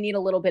last week we need a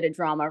little bit of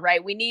drama,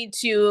 right? We need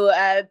to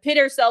pit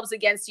ourselves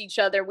against each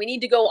other. We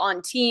need to go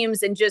on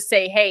teams and just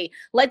say, hey,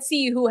 let's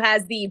see who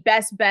has the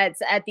best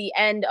bets at the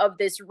end of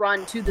this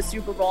run to the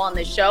Super Bowl on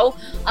this show.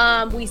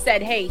 We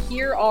said, hey,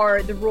 here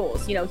are the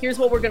rules. You know, here's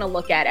what we're going to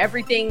look at.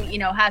 Everything, you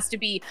know, has to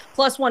be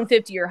plus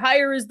 150 or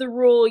higher is the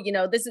rule. You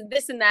know, this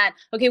and that.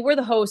 Okay, we're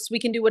the hosts. We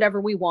can do whatever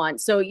we want.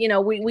 So, you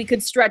know, we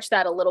could stretch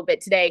that a little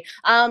bit today.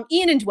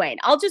 Ian and Dwayne,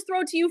 I'll just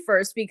throw it to you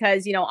first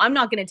because, you know, I'm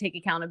not going to take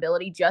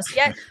accountability just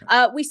yet.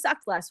 We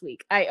sucked last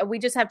week. We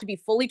just have to be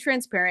fully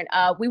transparent.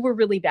 We were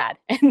really bad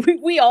and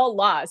we all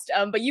lost.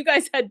 But you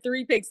guys had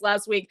 3 picks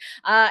last week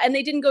and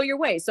they didn't go your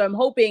way. So I'm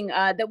hoping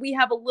that we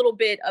have a little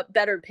bit of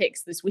better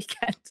picks this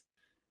weekend.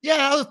 Yeah,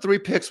 out of the 3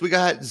 picks, we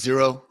got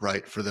 0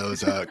 right for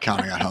those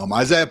counting at home.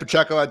 Isaiah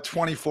Pacheco had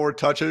 24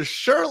 touches.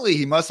 Surely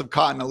he must have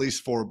caught at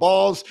least 4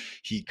 balls.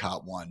 He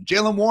caught 1.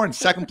 Jaylen Warren,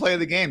 second play of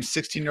the game,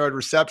 16-yard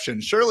reception.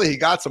 Surely he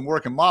got some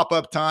work and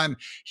mop-up time.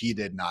 He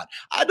did not.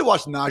 I had to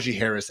watch Najee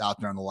Harris out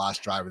there on the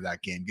last drive of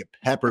that game get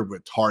peppered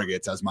with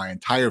targets as my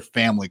entire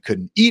family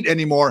couldn't eat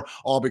anymore,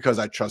 all because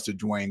I trusted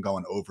Dwayne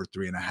going over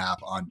 3.5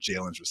 on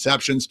Jalen's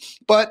receptions.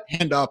 But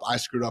hand up, I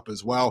screwed up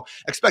as well,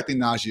 expecting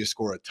Najee to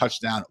score a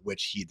touchdown,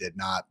 which he did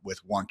not, with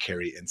 1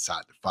 carry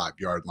inside the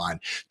 5-yard line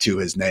to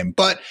his name.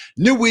 But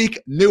new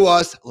week, new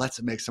us.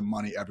 Let's make some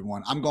money,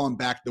 everyone. I'm going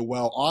back the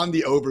well on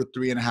the over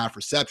 3.5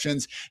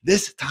 receptions,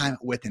 this time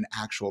with an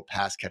actual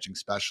pass catching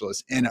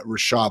specialist in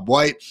Rachaad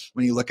White.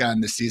 When you look at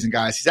him this season,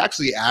 guys, he's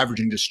actually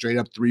averaging just straight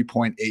up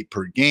 3.8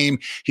 per game.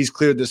 He's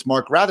cleared this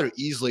mark rather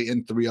easily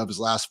in 3 of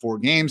his last 4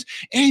 games,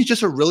 and he's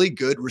just a really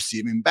good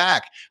receiving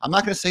back. I'm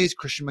not going to say he's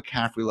Christian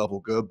McCaffrey level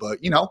good,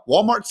 but, you know,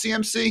 Walmart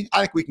CMC, I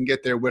think we can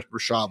get there with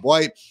Rachaad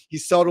White. He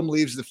seldom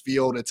leaves the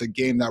field. It's a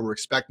game that we're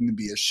expecting to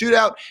be a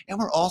shootout, and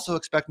we're also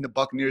expecting the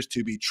Buccaneers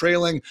to be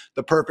trailing.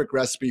 The perfect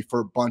recipe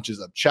for bunches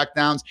of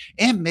checkdowns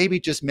and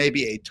maybe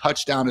a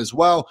touchdown as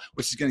well,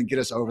 which is going to get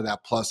us over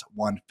that plus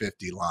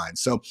 150 line.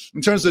 So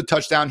in terms of the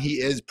touchdown,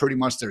 he is pretty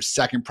much their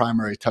second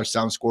primary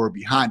touchdown scorer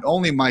behind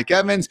only Mike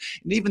Evans.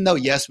 And even though,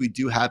 yes, we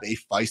do have a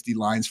feisty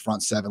Lions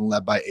front 7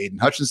 led by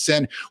Aiden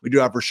Hutchinson, we do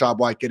have Rachaad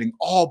White getting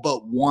all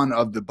but one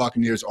of the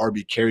Buccaneers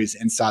RB carries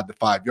inside the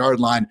 5-yard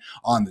line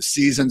on the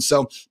season.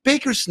 So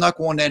Baker snuck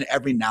one in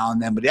every now and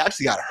then, but he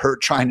actually got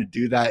hurt trying to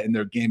do that in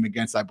their game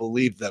against, I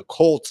believe, the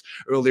Colts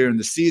earlier in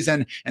the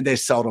season, and they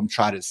seldom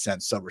tried it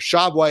since. So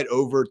Rachaad White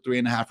over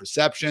 3.5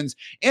 receptions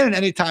and an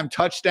anytime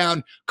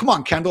touchdown. Come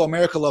on, Kendall.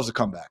 America loves a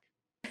comeback.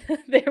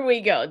 There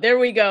we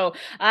go.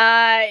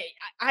 I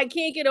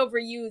can't get over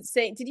you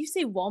saying, did you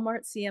say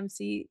Walmart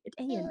CMC?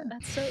 Ian,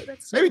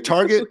 that's so maybe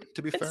Target, rude.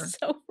 to be fair. It's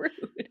so rude.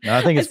 No,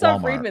 I think it's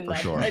Walmart Friedman for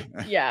laugh.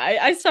 sure.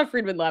 I saw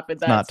Friedman laugh at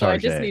that. Not so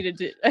Target.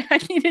 I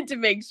needed to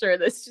make sure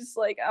that's just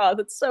like, oh,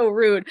 that's so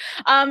rude.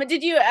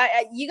 Did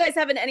you guys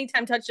have an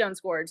anytime touchdown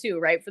scorer too,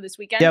 right? For this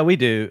weekend? Yeah, we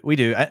do.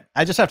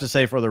 I just have to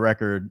say for the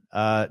record,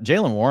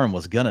 Jaylen Warren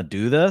was going to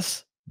do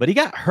this, but he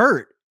got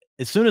hurt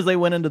as soon as they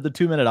went into the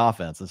 2-minute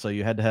offense. And so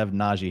you had to have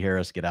Najee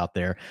Harris get out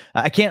there.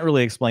 I can't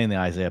really explain the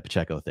Isaiah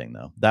Pacheco thing,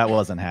 though. That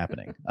wasn't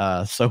happening.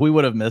 So we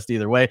would have missed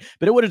either way,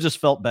 but it would have just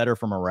felt better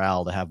for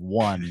morale to have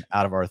 1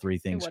 out of our 3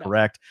 things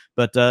correct.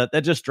 But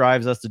that just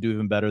drives us to do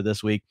even better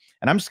this week.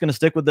 And I'm just going to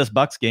stick with this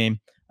Bucs game.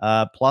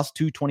 Plus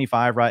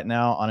 225 right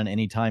now on an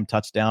anytime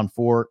touchdown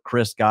for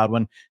Chris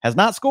Godwin. Has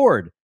not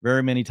scored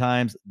very many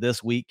times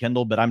this week,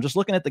 Kendall, but I'm just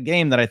looking at the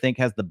game that I think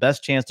has the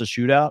best chance to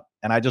shoot out,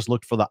 and I just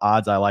looked for the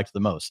odds I liked the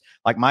most.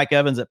 Like Mike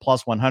Evans at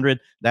plus 100,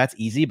 that's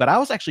easy, but I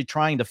was actually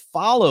trying to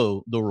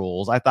follow the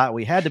rules. I thought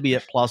we had to be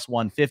at plus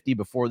 150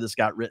 before this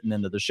got written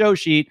into the show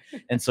sheet,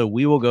 and so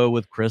we will go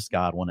with Chris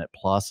Godwin at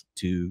plus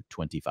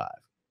 225.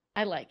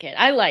 I like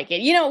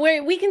it. You know,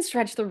 we can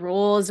stretch the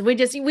rules. We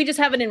just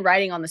have it in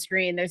writing on the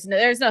screen.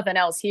 There's nothing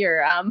else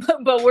here.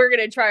 But we're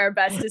gonna try our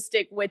best to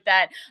stick with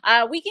that.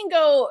 We can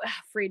go,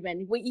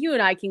 Friedman. You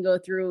and I can go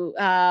through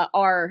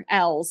our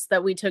L's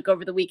that we took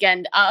over the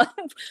weekend.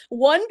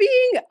 One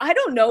being, I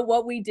don't know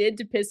what we did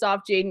to piss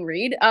off Jaden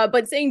Reed,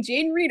 but saying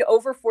Jaden Reed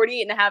over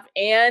 48.5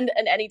 and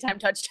an anytime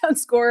touchdown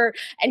scorer,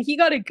 and he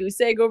got a goose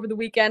egg over the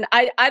weekend.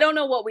 I don't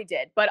know what we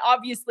did, but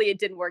obviously it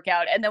didn't work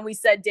out. And then we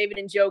said David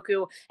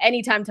Njoku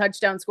anytime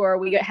touchdown scorer.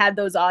 We had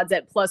those odds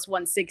at plus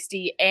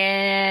 160,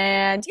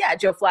 and yeah,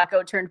 Joe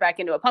Flacco turned back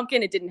into a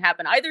pumpkin. It didn't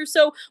happen either.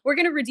 So we're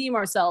going to redeem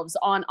ourselves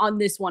on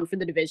this one for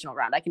the divisional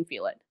round. I can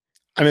feel it.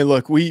 I mean,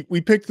 look, we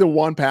picked the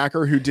one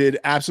Packer who did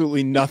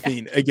absolutely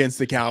nothing against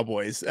the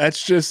Cowboys.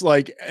 That's just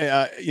like,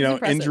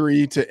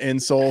 injury to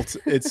insult.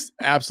 It's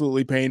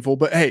absolutely painful.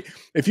 But hey,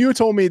 if you had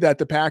told me that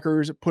the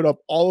Packers put up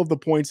all of the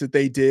points that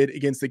they did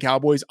against the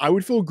Cowboys, I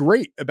would feel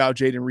great about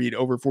Jaden Reed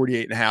over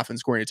 48.5 and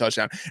scoring a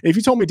touchdown. And if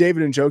you told me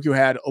David Njoku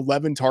had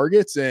 11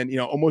 targets and,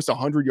 almost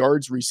 100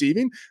 yards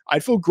receiving,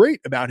 I'd feel great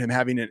about him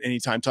having an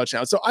anytime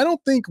touchdown. So I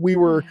don't think we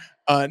were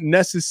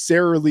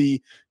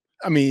necessarily,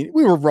 I mean,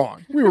 we were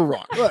wrong.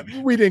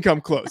 We didn't come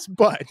close,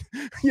 but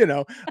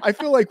I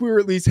feel like we were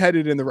at least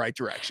headed in the right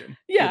direction.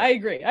 Yeah, I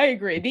agree.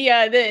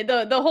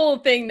 The whole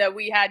thing that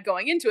we had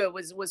going into it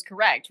was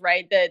correct,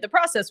 right? The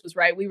process was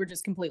right. We were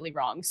just completely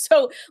wrong.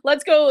 So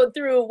let's go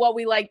through what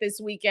we like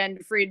this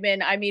weekend,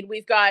 Friedman. I mean,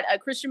 we've got a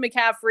Christian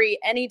McCaffrey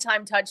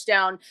anytime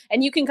touchdown,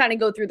 and you can kind of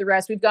go through the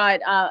rest. We've got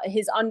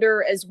his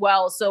under as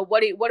well. So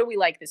what do we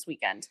like this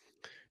weekend?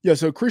 Yeah,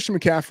 so Christian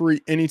McCaffrey,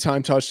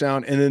 anytime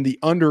touchdown, and then the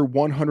under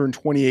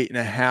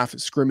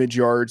 128.5 scrimmage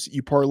yards.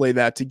 You parlay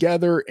that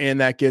together,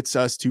 and that gets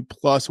us to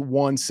plus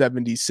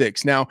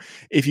 176. Now,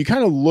 if you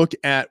kind of look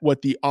at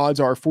what the odds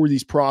are for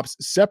these props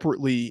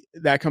separately,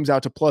 that comes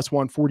out to plus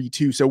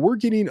 142. So we're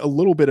getting a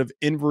little bit of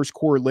inverse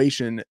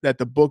correlation that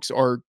the books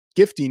are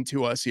gifting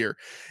to us here.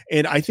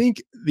 And I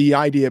think the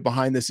idea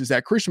behind this is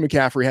that Christian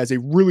McCaffrey has a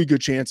really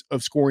good chance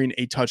of scoring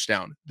a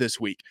touchdown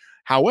this week.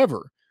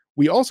 However,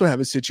 we also have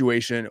a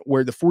situation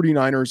where the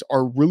 49ers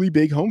are really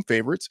big home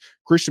favorites.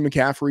 Christian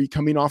McCaffrey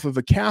coming off of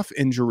a calf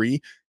injury.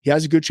 He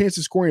has a good chance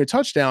of scoring a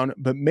touchdown,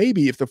 but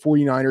maybe if the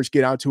 49ers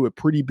get out to a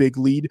pretty big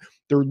lead,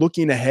 they're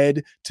looking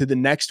ahead to the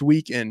next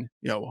week and,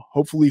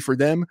 hopefully for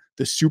them,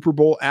 the Super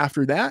Bowl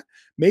after that.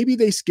 Maybe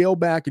they scale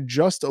back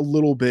just a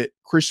little bit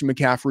Christian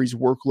McCaffrey's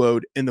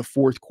workload in the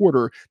fourth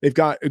quarter. They've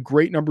got a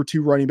great number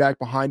 2 running back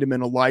behind him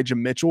in Elijah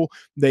Mitchell.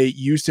 They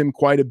used him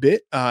quite a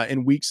bit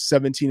in weeks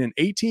 17 and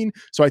 18.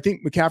 So I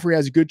think McCaffrey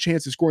has a good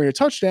chance of scoring a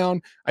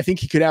touchdown. I think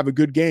he could have a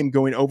good game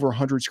going over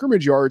 100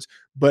 scrimmage yards,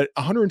 but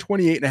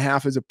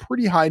 128.5 is a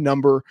pretty high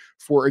number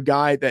for a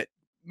guy that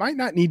might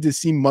not need to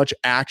see much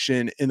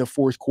action in the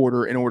fourth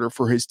quarter in order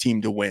for his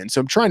team to win.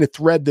 So I'm trying to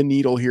thread the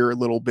needle here a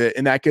little bit,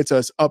 and that gets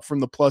us up from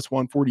the plus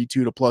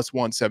 142 to plus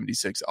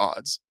 176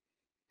 odds.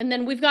 And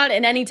then we've got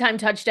an anytime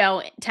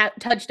touchdown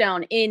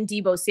in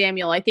Deebo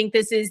Samuel. I think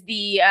this is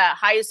the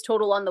highest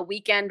total on the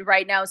weekend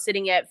right now,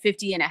 sitting at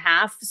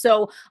 50.5.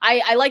 So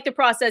I like the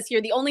process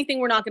here. The only thing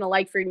we're not going to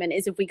like, Friedman,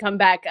 is if we come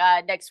back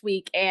next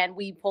week and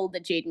we pulled the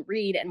Jaden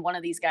Reed and one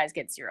of these guys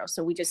gets 0.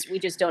 So we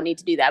just don't need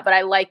to do that. But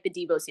I like the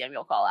Deebo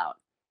Samuel call out.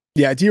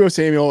 Yeah, Deebo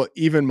Samuel,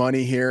 even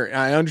money here.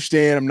 I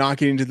understand I'm not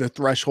getting to the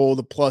threshold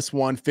of plus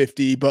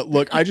 150, but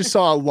look, I just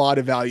saw a lot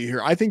of value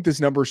here. I think this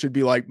number should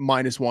be like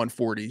minus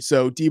 140.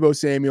 So Deebo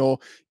Samuel,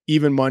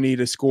 even money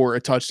to score a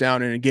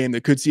touchdown in a game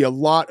that could see a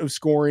lot of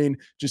scoring.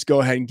 Just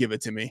go ahead and give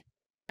it to me.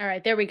 All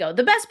right, there we go.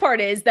 The best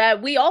part is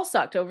that we all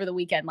sucked over the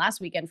weekend,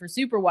 last weekend for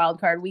Super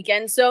Wildcard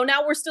Weekend. So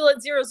now we're still at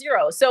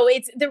 0-0. So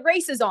the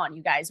race is on,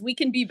 you guys. We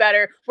can be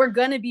better. We're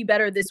gonna be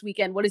better this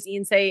weekend. What does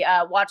Ian say?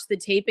 Watch the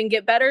tape and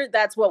get better.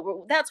 That's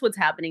what's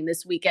happening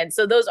this weekend.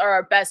 So those are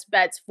our best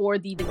bets for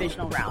the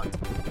divisional round.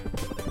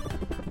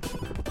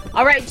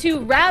 All right,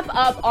 to wrap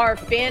up our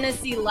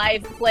Fantasy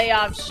Life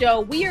playoff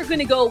show, we are going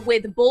to go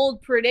with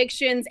bold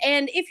predictions.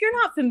 And if you're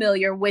not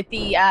familiar with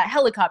the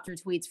helicopter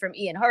tweets from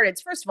Ian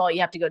Hartitz, first of all, you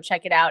have to go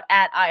check it out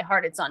at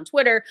iHartitz on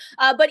Twitter.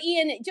 But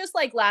Ian, just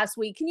like last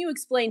week, can you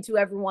explain to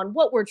everyone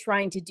what we're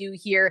trying to do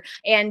here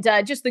and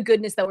just the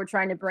goodness that we're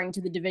trying to bring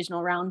to the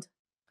divisional round?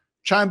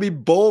 Try and be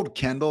bold,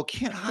 Kendall.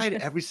 Can't hide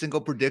every single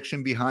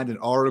prediction behind an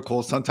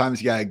article.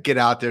 Sometimes you got to get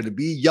out there to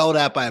be yelled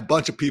at by a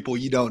bunch of people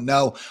you don't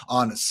know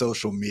on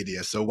social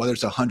media. So whether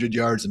it's 100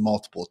 yards and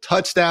multiple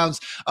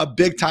touchdowns, a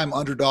big-time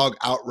underdog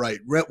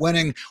outright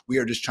winning, we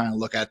are just trying to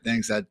look at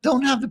things that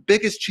don't have the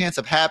biggest chance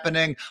of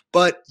happening,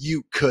 but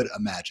you could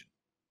imagine.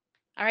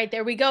 All right,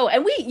 there we go.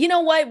 And you know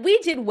what? We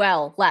did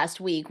well last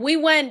week. We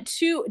went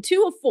 2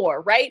 of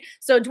 4, right?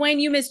 So Dwayne,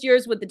 you missed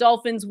yours with the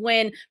Dolphins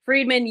win.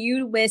 Friedman,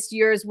 you missed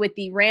yours with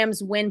the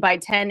Rams win by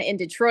 10 in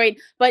Detroit.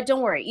 But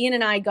don't worry, Ian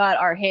and I got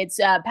our hits.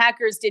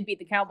 Packers did beat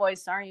the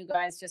Cowboys. Sorry, you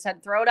guys, just had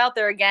to throw it out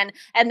there again.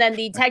 And then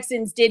the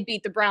Texans did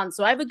beat the Browns.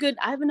 So I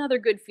have another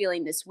good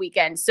feeling this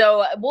weekend.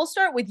 So we'll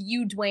start with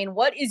you, Dwayne.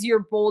 What is your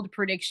bold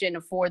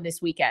prediction for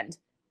this weekend?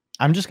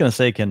 I'm just going to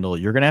say, Kendall,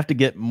 you're going to have to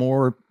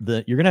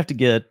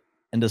get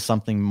into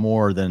something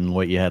more than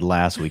what you had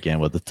last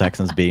weekend with the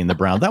Texans beating the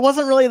Browns. That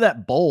wasn't really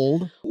that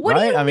bold, what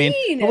right? Do you I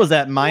mean, what was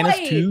that,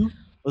 -2?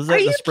 Was that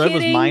the spread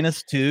kidding?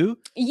 Was -2?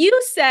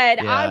 You said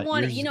yeah,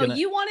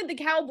 you wanted the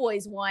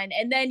Cowboys one,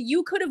 and then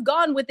you could have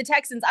gone with the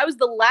Texans. I was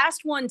the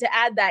last one to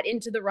add that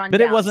into the rundown. But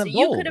it wasn't so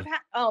bold. You could have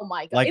oh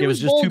my god, like it was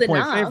just bold 2-point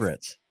enough.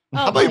 favorites.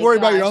 How about you worry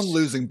about your own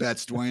losing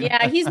bets, Dwayne?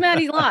 Yeah, he's mad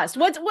he lost.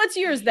 What's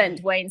yours then,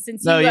 Dwayne?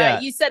 Since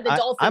you said the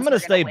Dolphins. I'm going to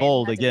stay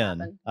bold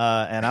again,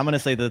 and I'm going to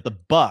say that the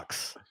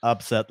Bucks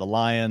upset the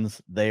Lions.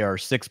 They are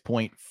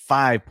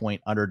 6.5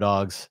 point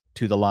underdogs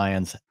to the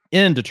Lions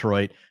in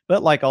Detroit.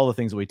 But like all the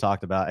things that we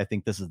talked about, I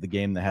think this is the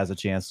game that has a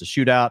chance to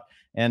shoot out.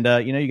 And,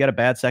 you got a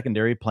bad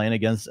secondary playing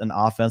against an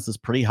offense that's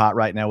pretty hot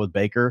right now with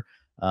Baker.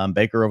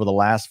 Baker over the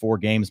last 4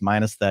 games,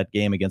 minus that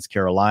game against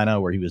Carolina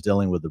where he was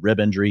dealing with the rib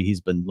injury,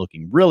 he's been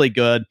looking really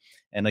good.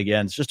 And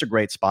again, it's just a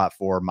great spot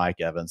for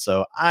Mike Evans.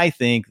 So I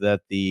think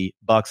that the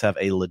Bucs have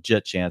a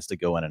legit chance to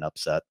go in and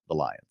upset the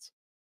Lions.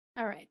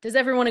 All right. Does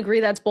everyone agree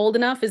that's bold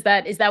enough? Is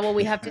that what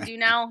we have to do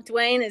now,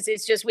 Dwayne?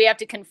 It's just we have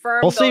to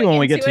confirm? We'll see when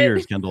we get to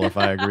yours, Kendall, if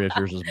I agree if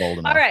yours is bold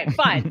enough. All right,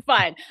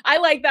 fine. I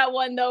like that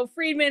one, though.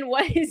 Friedman,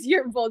 what is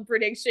your bold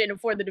prediction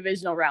for the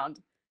divisional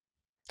round?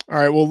 All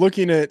right. Well,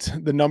 looking at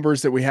the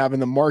numbers that we have in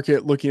the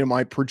market, looking at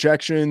my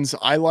projections,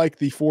 I like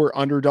the 4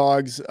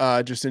 underdogs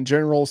just in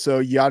general. So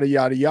yada,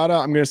 yada, yada.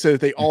 I'm going to say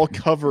that they all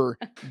cover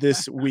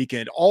this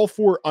weekend. All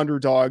 4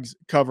 underdogs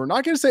cover.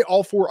 Not going to say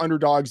all 4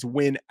 underdogs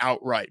win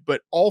outright,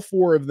 but all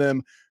 4 of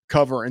them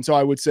cover. And so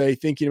I would say,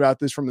 thinking about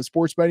this from the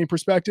sports betting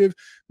perspective,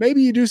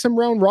 maybe you do some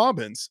round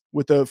robins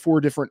with the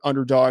 4 different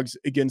underdogs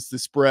against the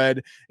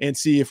spread and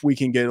see if we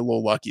can get a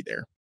little lucky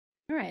there.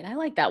 All right. I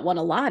like that one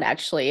a lot,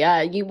 actually.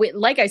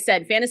 Like I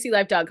said,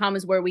 fantasylife.com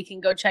is where we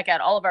can go check out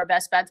all of our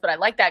best bets, but I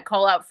like that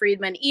call out,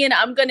 Friedman. Ian,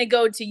 I'm going to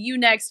go to you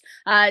next.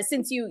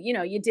 Since you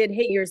did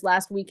hit yours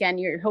last weekend,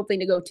 you're hoping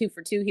to go 2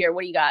 for 2 here.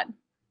 What do you got?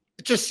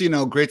 Just,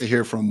 great to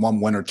hear from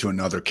one winner to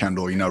another,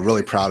 Kendall.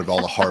 Really proud of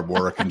all the hard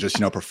work and just,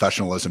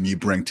 professionalism you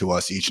bring to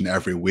us each and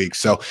every week.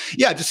 So,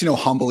 yeah, just,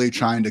 humbly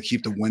trying to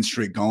keep the win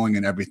streak going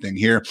and everything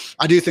here.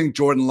 I do think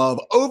Jordan Love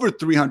over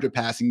 300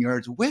 passing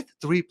yards with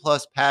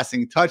 3+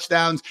 passing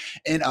touchdowns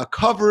in a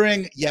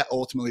covering yet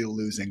ultimately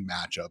losing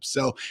matchup.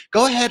 So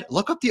go ahead,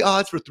 look up the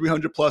odds for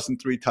 300+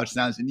 and 3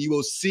 touchdowns, and you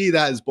will see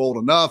that is bold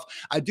enough.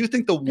 I do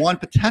think the one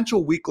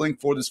potential weak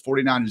link for this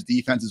 49ers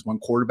defense is when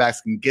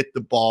quarterbacks can get the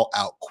ball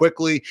out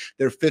quickly.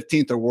 They're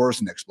 15th or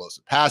worse in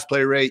explosive pass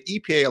play rate,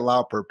 EPA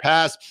allowed per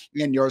pass,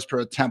 and yards per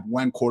attempt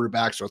when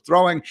quarterbacks are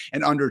throwing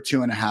in under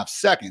 2.5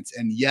 seconds.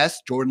 And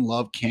yes, Jordan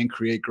Love can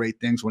create great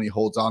things when he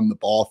holds on the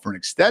ball for an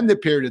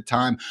extended period of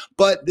time,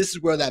 but this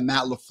is where that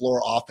Matt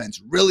LaFleur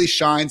offense really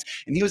shines.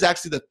 And he was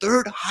actually the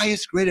 3rd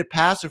highest graded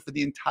passer for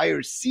the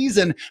entire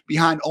season,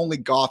 behind only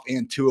Goff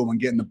and Tua when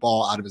getting the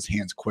ball out of his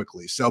hands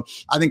quickly. So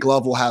I think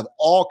Love will have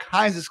all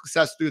kinds of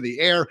success through the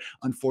air.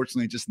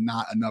 Unfortunately, just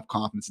not enough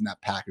confidence in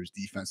that Packers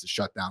defense to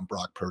shut down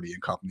Brock Purdy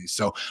and company.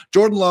 So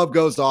Jordan Love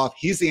goes off.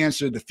 He's the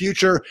answer to the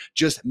future,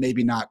 just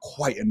maybe not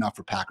quite enough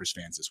for Packers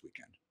fans this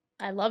weekend.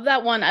 I love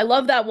that one. I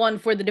love that one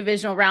for the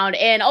divisional round.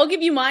 And I'll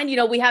give you mine.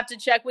 We have to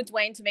check with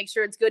Dwayne to make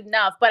sure it's good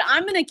enough. But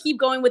I'm going to keep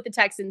going with the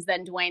Texans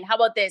then, Dwayne. How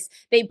about this?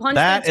 They punched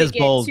that their is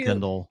ticket bold, to,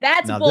 Kendall.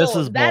 That's now, bold. This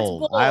is that's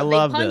bold. bold. I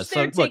love they punched this.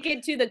 their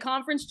ticket to the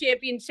conference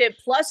championship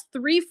plus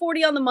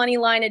 340 on the money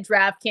line at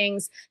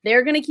DraftKings.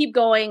 They're going to keep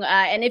going.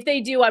 And if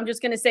they do, I'm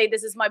just going to say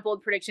this is my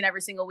bold prediction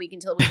every single week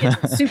until we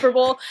get to the Super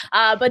Bowl.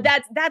 But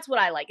that's what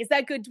I like. Is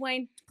that good,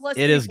 Dwayne? Plus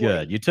it is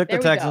good. You took the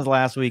Texans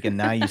last week, and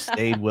now you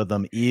stayed with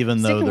them,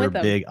 even though they're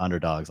big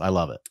underdogs. I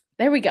love it.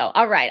 There we go.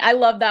 All right. I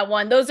love that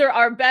one. Those are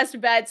our best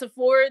bets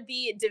for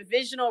the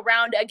divisional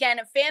round. Again,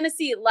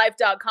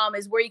 fantasylife.com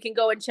is where you can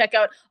go and check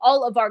out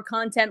all of our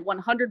content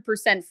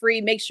 100%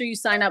 free. Make sure you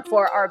sign up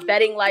for our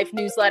Betting Life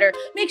newsletter.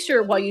 Make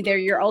sure while you're there,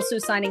 you're also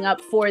signing up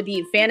for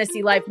the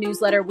Fantasy Life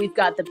newsletter. We've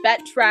got the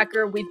bet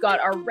tracker. We've got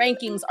our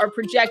rankings, our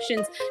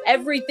projections,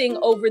 everything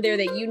over there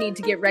that you need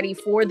to get ready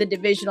for the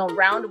divisional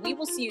round. We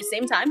will see you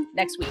same time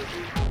next week.